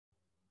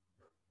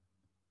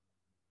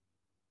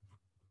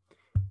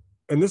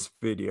In this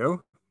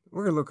video,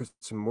 we're going to look at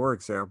some more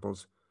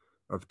examples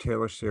of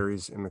Taylor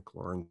series and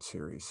Maclaurin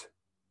series.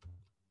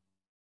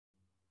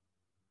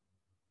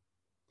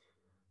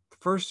 The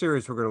first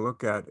series we're going to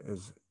look at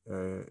is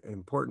an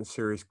important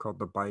series called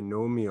the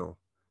binomial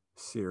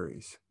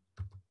series.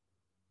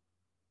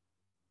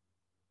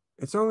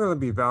 It's only going to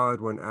be valid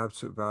when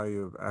absolute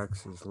value of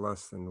x is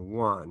less than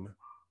 1.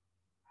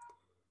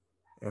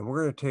 And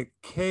we're going to take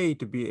k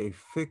to be a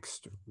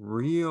fixed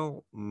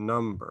real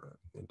number.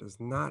 It does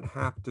not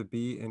have to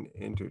be an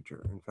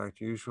integer. In fact,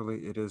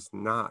 usually it is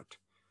not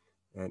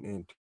an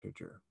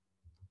integer.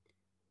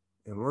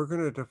 And we're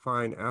going to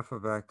define f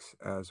of x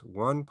as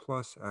 1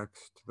 plus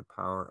x to the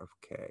power of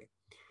k.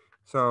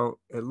 So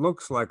it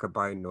looks like a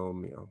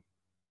binomial.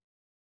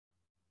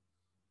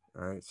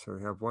 All right, so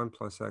we have 1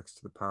 plus x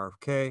to the power of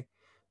k,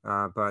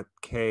 but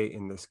k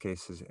in this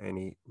case is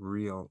any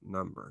real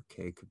number.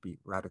 K could be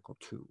radical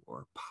 2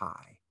 or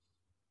pi.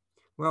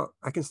 Well,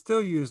 I can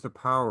still use the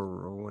power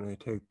rule when I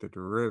take the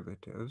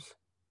derivatives.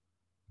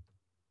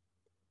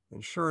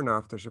 And sure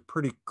enough, there's a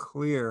pretty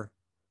clear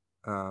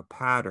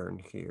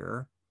pattern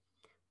here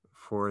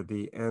for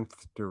the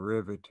nth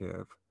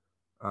derivative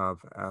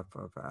of f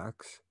of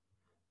x.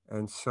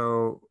 And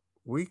so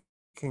we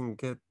can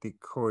get the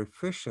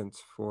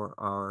coefficients for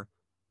our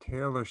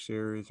Taylor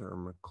series or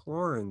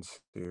Maclaurin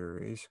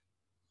series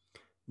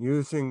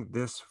using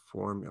this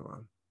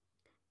formula.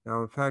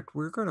 Now, in fact,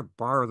 we're going to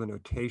borrow the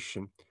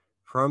notation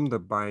from the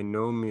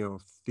binomial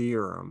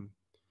theorem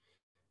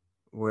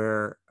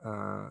where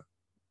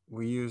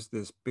we use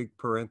this big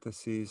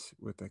parentheses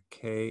with a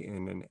k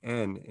and an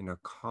n in a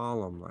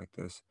column like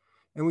this.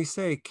 And we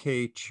say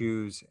k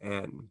choose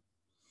n.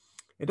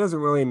 It doesn't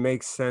really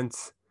make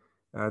sense.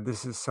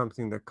 This is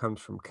something that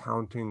comes from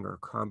counting or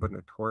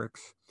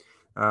combinatorics.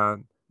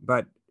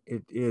 But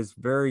it is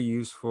very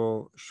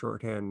useful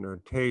shorthand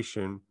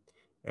notation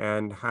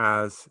and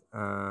has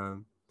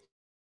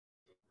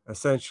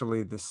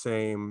essentially the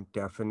same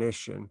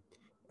definition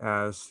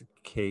as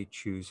k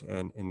choose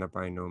n in the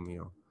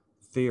binomial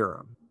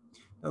theorem.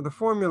 Now, the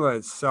formula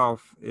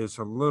itself is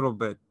a little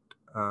bit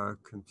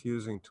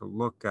confusing to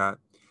look at.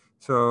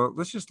 So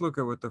let's just look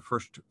at what the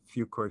first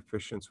few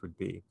coefficients would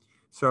be.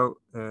 So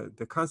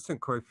the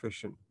constant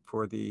coefficient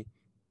for the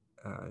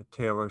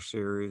Taylor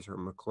series or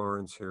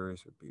Maclaurin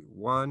series would be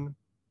 1.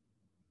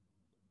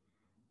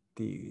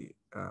 The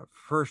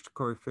first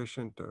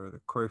coefficient or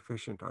the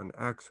coefficient on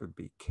x would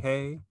be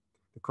k.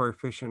 The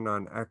coefficient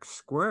on x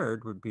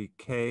squared would be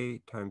k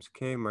times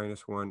k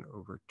minus 1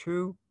 over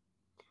 2.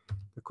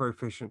 The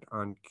coefficient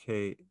on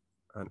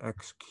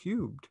x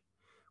cubed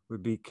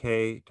would be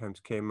k times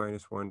k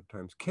minus 1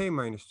 times k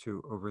minus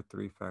 2 over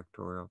 3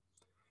 factorial,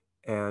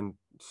 and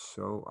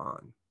so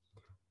on.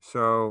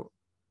 So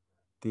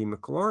the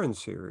Maclaurin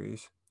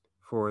series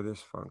for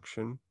this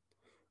function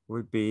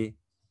would be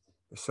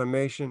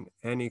summation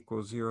n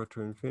equals 0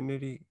 to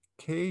infinity.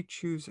 K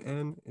choose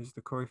n is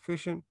the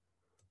coefficient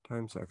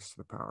times x to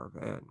the power of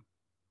n.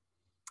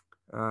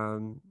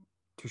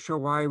 To show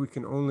why we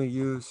can only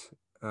use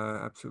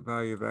absolute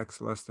value of x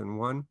less than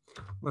 1,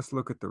 let's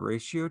look at the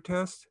ratio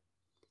test.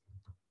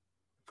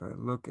 If I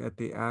look at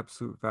the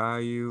absolute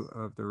value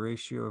of the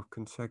ratio of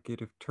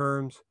consecutive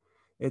terms,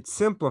 it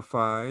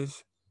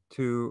simplifies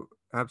to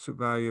absolute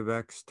value of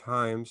x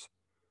times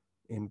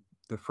in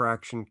the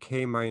fraction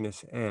k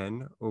minus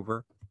n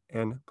over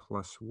n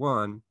plus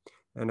 1.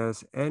 And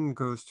as n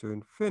goes to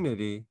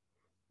infinity,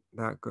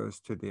 that goes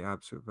to the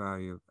absolute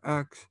value of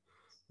x.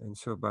 And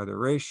so by the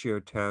ratio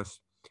test,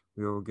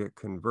 we will get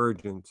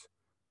convergence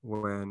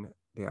when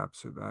the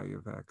absolute value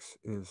of x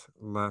is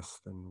less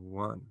than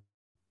 1.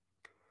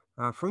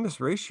 From this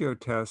ratio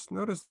test,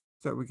 notice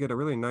that we get a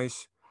really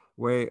nice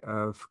way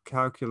of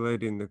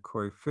calculating the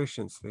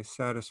coefficients. They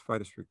satisfy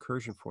this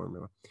recursion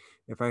formula.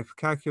 If I've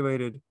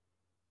calculated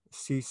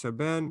c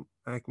sub n,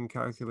 I can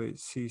calculate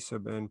c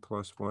sub n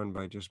plus 1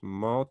 by just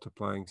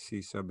multiplying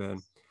c sub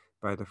n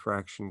by the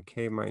fraction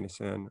k minus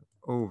n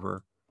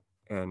over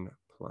n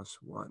plus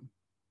 1.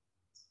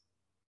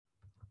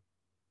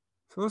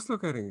 So let's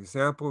look at an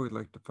example. We'd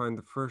like to find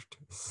the first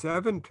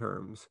 7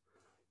 terms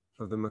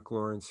of the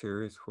Maclaurin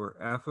series where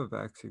f of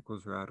x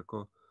equals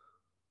radical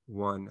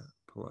 1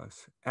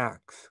 plus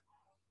x.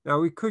 Now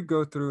we could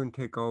go through and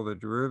take all the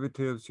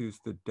derivatives, use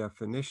the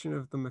definition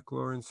of the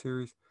Maclaurin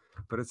series,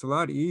 but it's a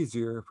lot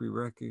easier if we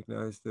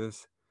recognize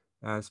this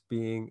as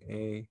being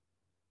a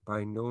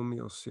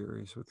binomial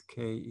series with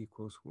k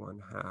equals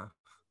 1/2.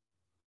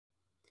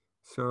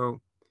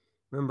 So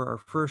remember, our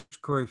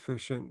first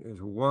coefficient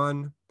is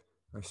 1.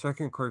 Our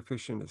second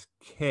coefficient is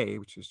k,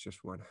 which is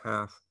just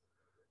 1/2.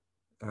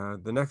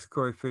 The next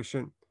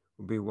coefficient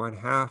will be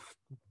 1/2,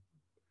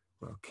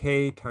 well,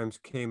 k times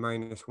k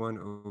minus 1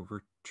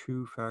 over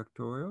 2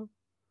 factorial.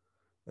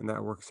 And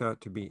that works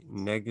out to be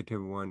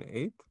negative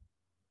 1/8.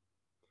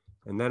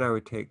 And then I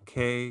would take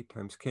k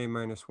times k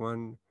minus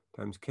 1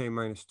 times k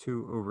minus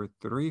 2 over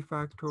 3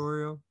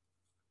 factorial.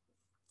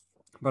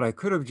 But I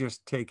could have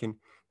just taken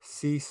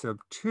c sub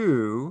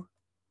 2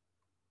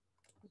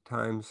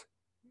 times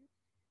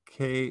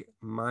k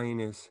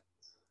minus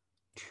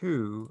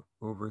 2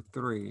 over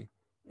 3.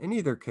 In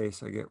either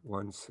case, I get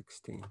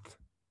 1/16.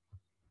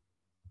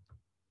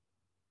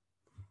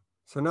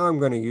 So now I'm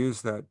going to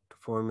use that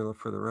formula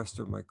for the rest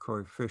of my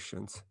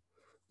coefficients.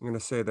 I'm going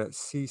to say that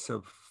C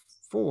sub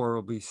 4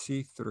 will be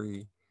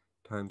C3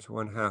 times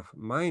 1/2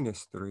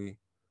 minus 3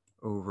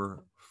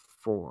 over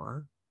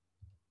 4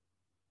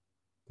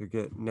 to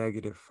get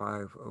negative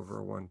 5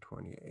 over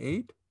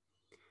 128.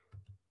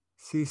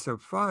 C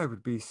sub 5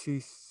 would be C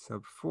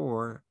sub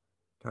 4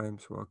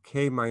 times, well,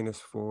 K minus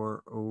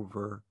 4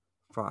 over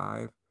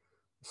 5.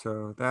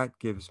 So that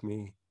gives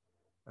me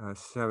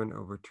 7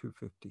 over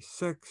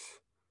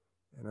 256.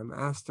 And I'm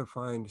asked to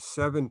find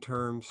 7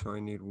 terms, so I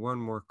need one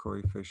more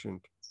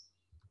coefficient.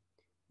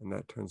 And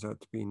that turns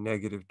out to be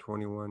negative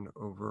 21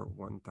 over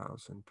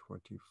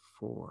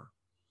 1024.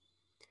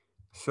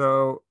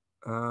 So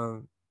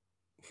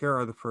here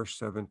are the first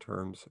 7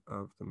 terms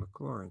of the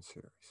Maclaurin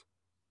series.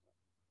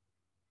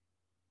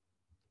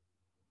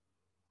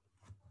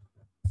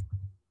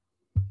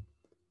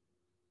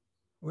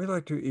 We'd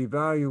like to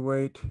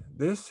evaluate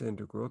this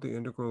integral, the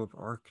integral of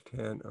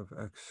arctan of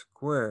x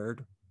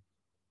squared,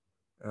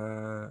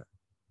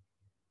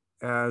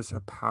 as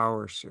a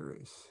power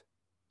series.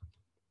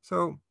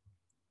 So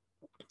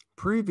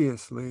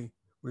previously,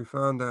 we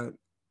found that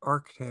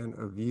arctan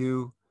of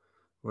u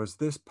was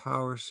this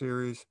power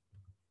series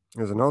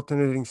as an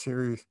alternating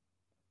series,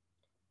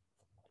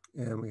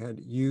 and we had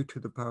u to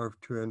the power of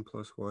 2n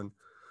plus 1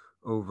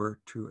 over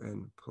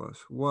 2n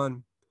plus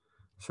 1.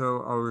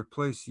 So I'll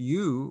replace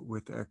u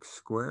with x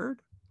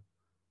squared,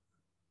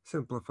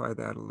 simplify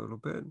that a little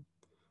bit,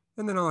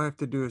 and then all I have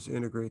to do is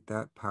integrate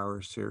that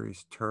power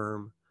series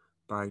term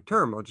by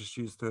term. I'll just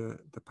use the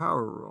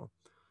power rule.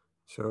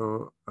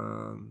 So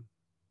I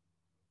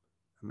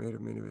made a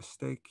mini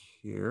mistake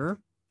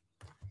here.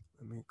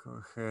 Let me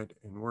go ahead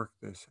and work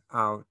this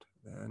out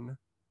then.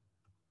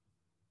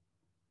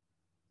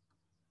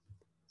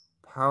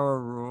 Power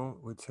rule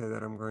would say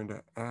that I'm going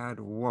to add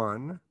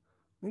 1. Let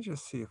me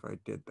just see if I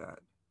did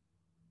that.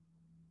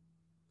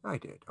 I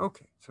did.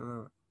 Okay,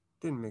 so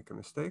didn't make a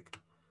mistake.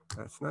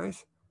 That's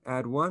nice.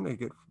 Add 1, I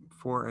get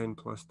 4n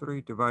plus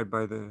 3. Divide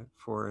by the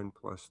 4n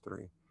plus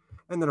 3.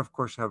 And then, of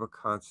course, have a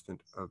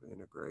constant of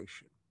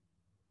integration.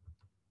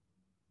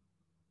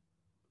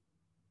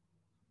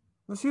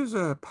 Let's use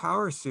a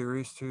power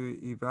series to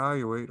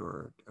evaluate,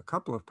 or a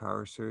couple of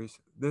power series,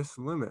 this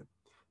limit.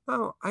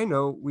 Now, I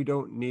know we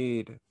don't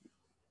need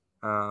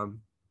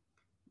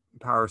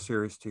power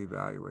series to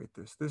evaluate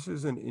this. This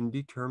is an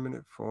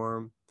indeterminate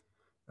form.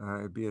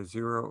 It'd be a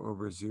 0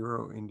 over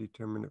 0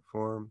 indeterminate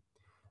form.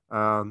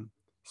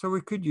 So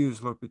we could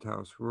use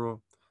L'Hopital's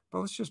rule, but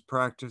let's just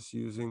practice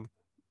using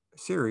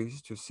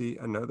series to see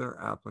another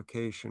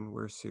application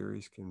where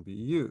series can be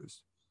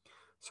used.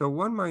 So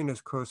 1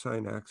 minus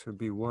cosine x would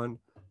be 1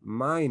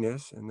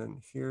 minus, and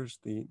then here's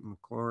the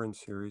Maclaurin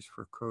series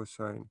for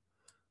cosine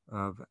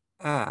of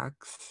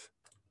x.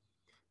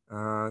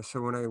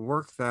 So when I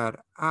work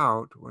that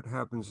out, what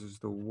happens is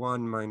the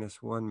 1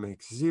 minus 1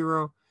 makes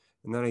 0,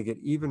 and then I get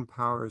even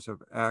powers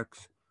of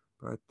x,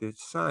 but the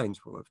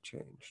signs will have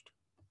changed.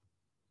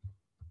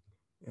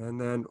 And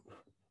then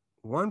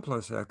 1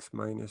 plus x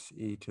minus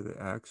e to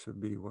the x would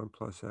be 1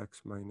 plus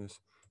x minus,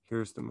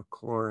 here's the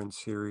Maclaurin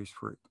series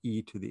for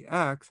e to the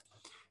x,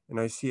 and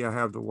I see I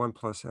have the 1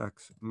 plus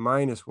x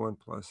minus 1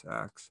 plus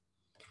x.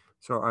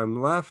 So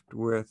I'm left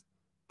with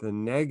the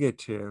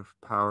negative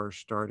power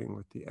starting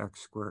with the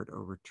x squared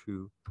over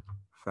 2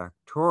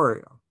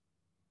 factorial.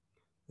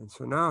 And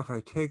so now if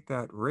I take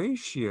that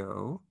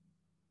ratio,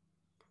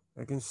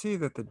 I can see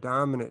that the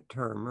dominant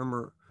term,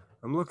 remember,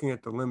 I'm looking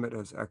at the limit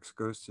as x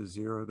goes to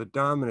 0. The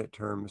dominant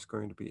term is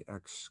going to be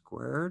x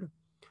squared.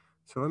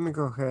 So let me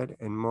go ahead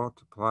and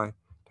multiply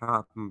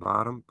top and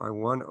bottom by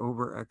 1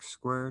 over x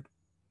squared.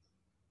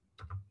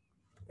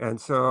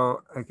 And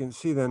so I can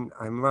see then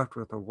I'm left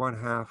with a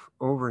 1/2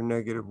 over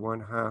negative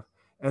 1/2,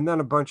 and then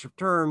a bunch of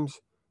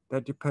terms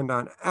that depend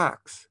on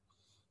x.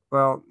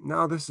 Well,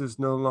 now this is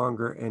no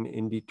longer an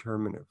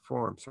indeterminate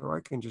form, so I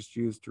can just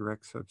use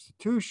direct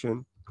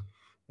substitution.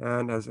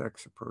 And as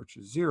x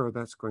approaches 0,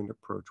 that's going to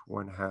approach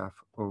 1/2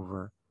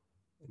 over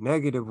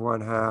negative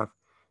 1/2.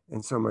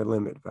 And so my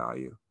limit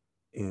value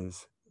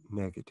is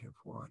negative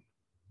 1.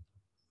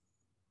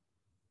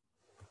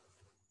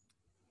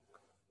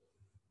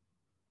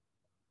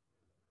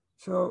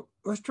 So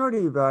let's try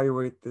to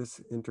evaluate this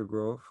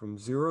integral from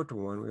 0 to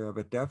 1. We have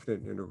a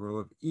definite integral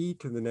of e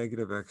to the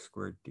negative x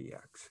squared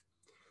dx.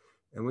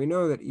 And we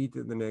know that e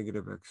to the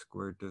negative x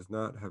squared does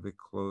not have a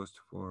closed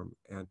form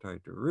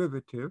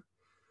antiderivative.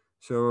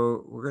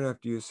 So we're going to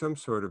have to use some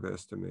sort of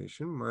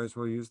estimation. Might as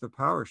well use the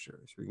power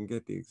series. We can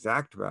get the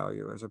exact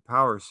value as a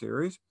power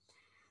series,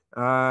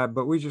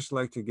 but we just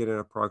like to get an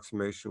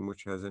approximation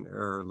which has an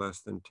error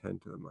less than 10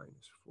 to the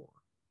minus 4.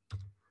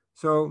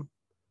 So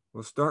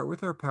we'll start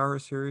with our power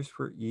series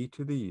for e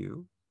to the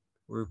u.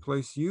 We'll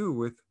replace u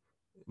with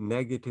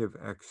negative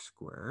x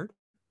squared.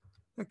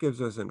 That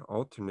gives us an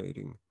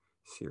alternating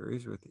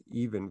series with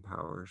even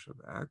powers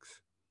of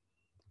x.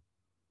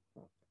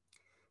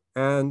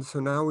 And so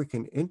now we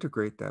can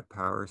integrate that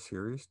power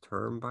series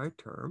term by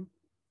term.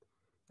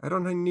 I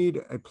don't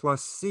need a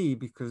plus c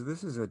because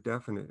this is a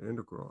definite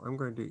integral. I'm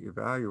going to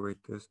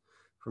evaluate this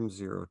from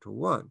 0 to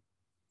 1.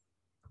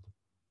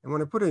 And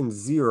when I put in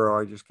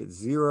 0, I just get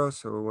 0.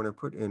 So when I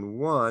put in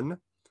 1,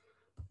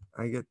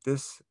 I get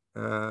this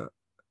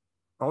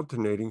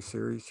alternating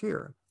series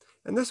here.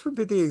 And this would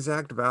be the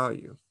exact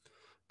value.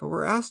 But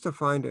we're asked to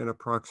find an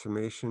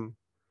approximation,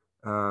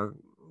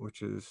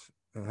 which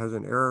has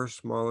an error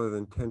smaller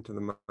than 10 to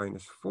the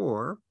minus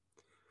 4.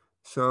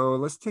 So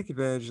let's take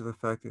advantage of the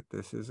fact that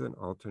this is an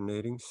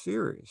alternating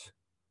series.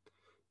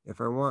 If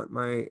I want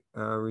my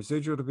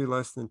residual to be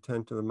less than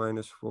 10 to the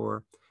minus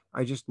 4,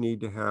 I just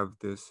need to have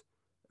this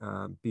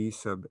b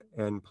sub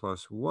n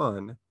plus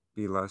 1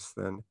 be less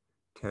than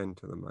 10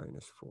 to the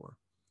minus 4.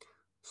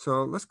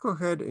 So let's go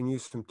ahead and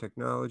use some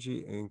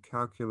technology and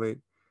calculate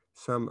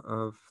some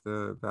of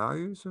the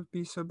values of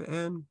b sub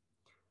n.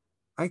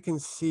 I can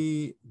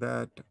see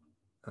that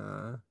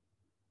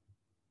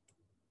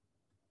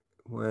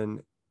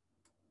when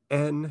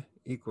n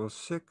equals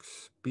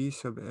 6, b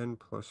sub n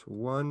plus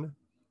 1,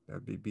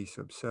 that'd be b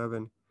sub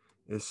 7,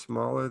 is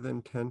smaller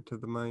than 10 to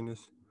the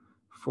minus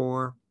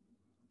 4.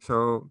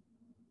 So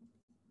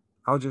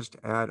I'll just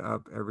add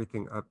up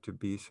everything up to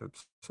b sub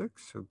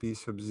 6. So b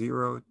sub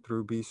 0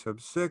 through b sub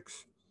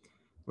 6,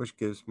 which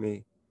gives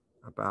me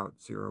about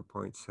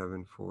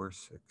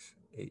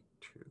 0.74682.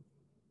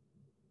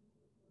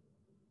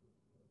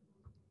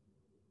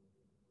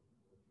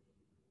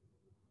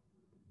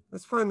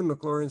 Let's find the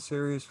Maclaurin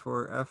series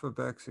for f of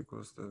x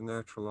equals the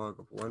natural log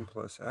of 1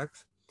 plus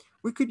x.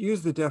 We could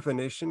use the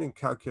definition and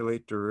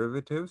calculate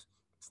derivatives.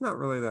 It's not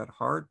really that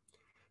hard.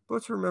 But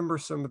let's remember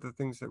some of the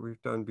things that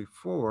we've done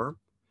before.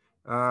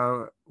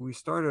 We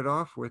started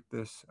off with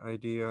this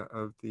idea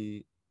of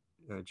the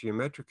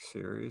geometric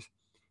series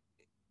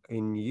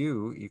in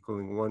u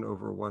equaling 1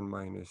 over 1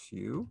 minus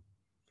u.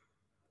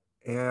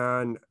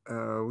 And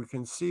we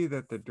can see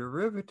that the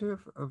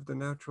derivative of the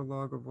natural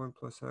log of 1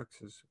 plus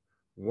x is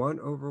 1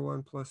 over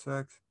 1 plus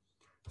x.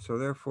 So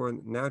therefore,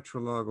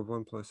 natural log of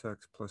 1 plus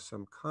x plus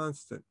some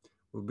constant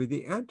will be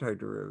the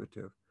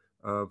antiderivative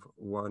of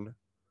 1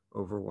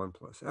 over 1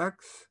 plus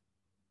x.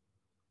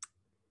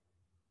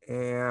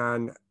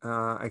 And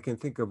I can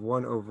think of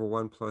 1 over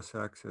 1 plus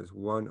x as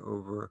 1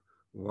 over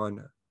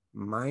 1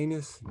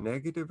 minus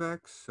negative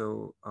x.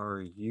 So our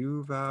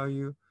u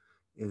value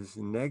is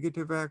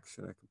negative x,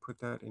 and I can put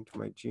that into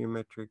my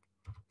geometric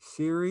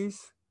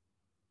series.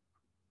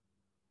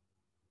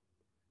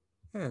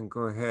 And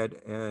go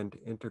ahead and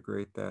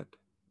integrate that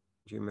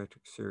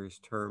geometric series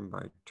term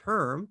by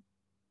term.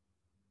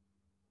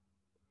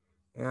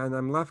 And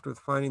I'm left with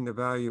finding the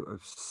value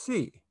of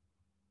c.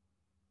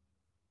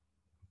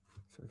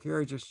 So here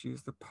I just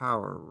use the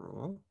power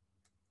rule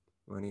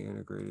when I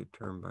integrated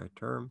term by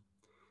term.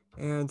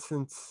 And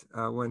since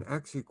when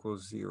x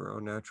equals 0,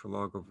 natural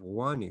log of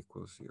 1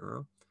 equals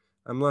 0,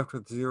 I'm left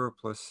with 0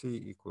 plus c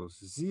equals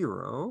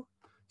 0.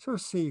 So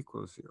c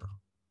equals 0.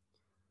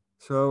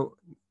 So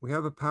we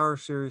have a power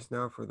series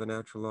now for the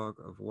natural log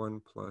of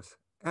 1 plus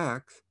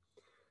x.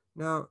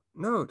 Now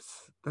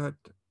notice that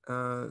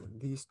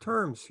these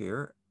terms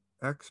here,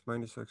 x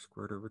minus x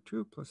squared over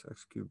 2 plus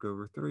x cubed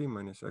over 3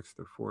 minus x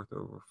to the fourth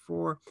over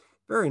 4,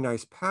 very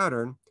nice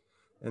pattern.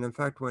 And in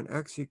fact, when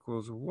x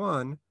equals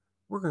 1,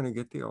 we're going to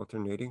get the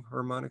alternating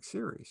harmonic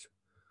series.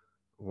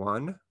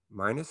 1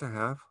 minus a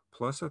half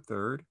plus a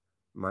third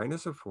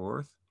minus a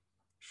fourth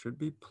should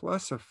be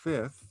plus a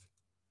fifth.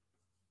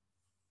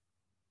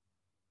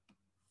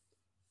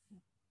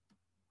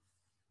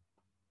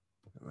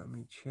 Let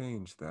me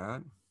change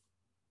that.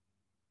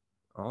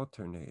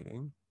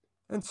 Alternating,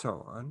 and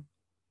so on.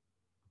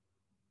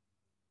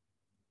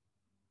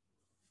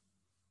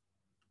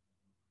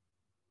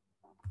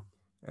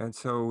 And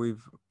so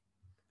we've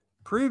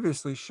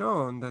previously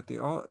shown that the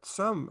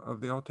sum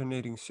of the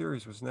alternating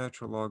series was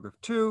natural log of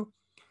 2,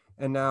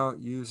 and now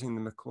using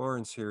the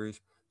Maclaurin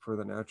series for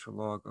the natural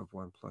log of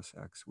 1 plus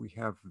x, we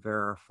have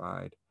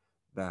verified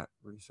that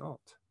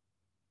result.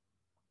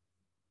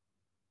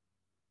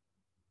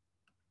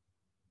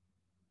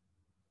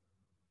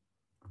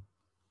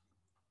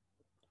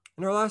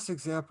 In our last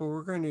example,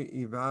 we're going to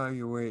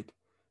evaluate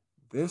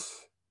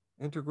this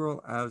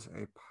integral as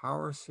a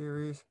power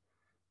series.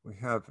 We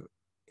have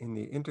in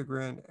the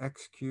integrand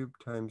x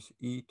cubed times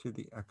e to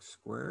the x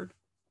squared.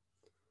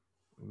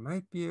 We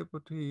might be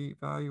able to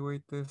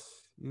evaluate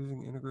this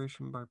using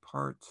integration by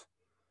parts.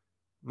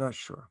 Not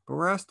sure, but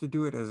we're asked to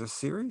do it as a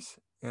series,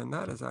 and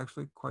that is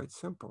actually quite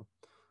simple.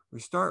 We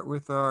start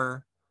with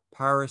our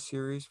power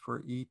series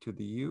for e to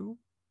the u,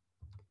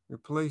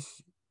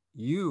 replace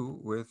u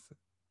with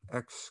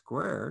x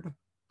squared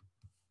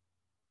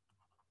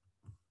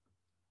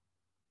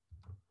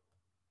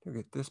to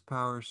get this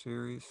power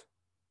series.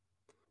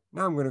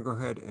 Now I'm going to go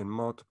ahead and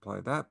multiply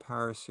that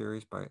power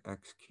series by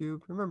x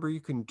cubed. Remember, you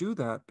can do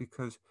that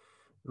because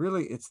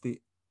really it's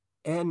the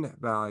n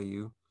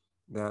value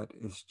that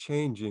is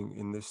changing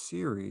in this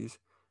series.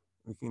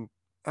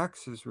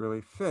 X is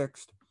really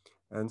fixed,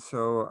 and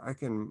so I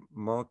can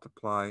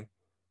multiply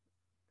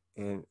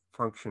a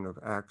function of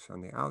x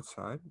on the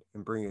outside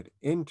and bring it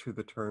into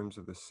the terms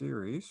of the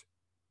series.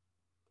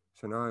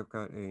 So now I've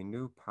got a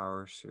new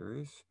power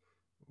series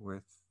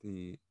with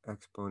the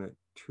exponent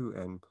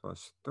 2n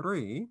plus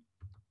 3.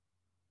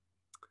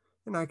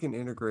 And I can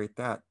integrate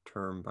that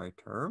term by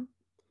term.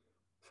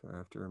 So I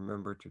have to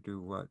remember to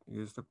do what?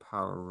 Use the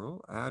power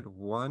rule. Add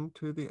 1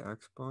 to the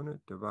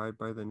exponent, divide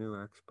by the new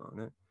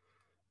exponent.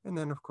 And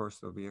then, of course,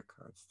 there'll be a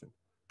constant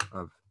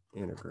of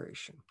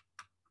integration.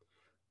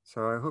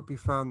 So I hope you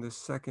found this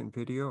second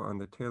video on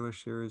the Taylor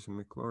series and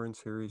Maclaurin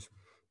series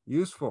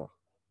useful.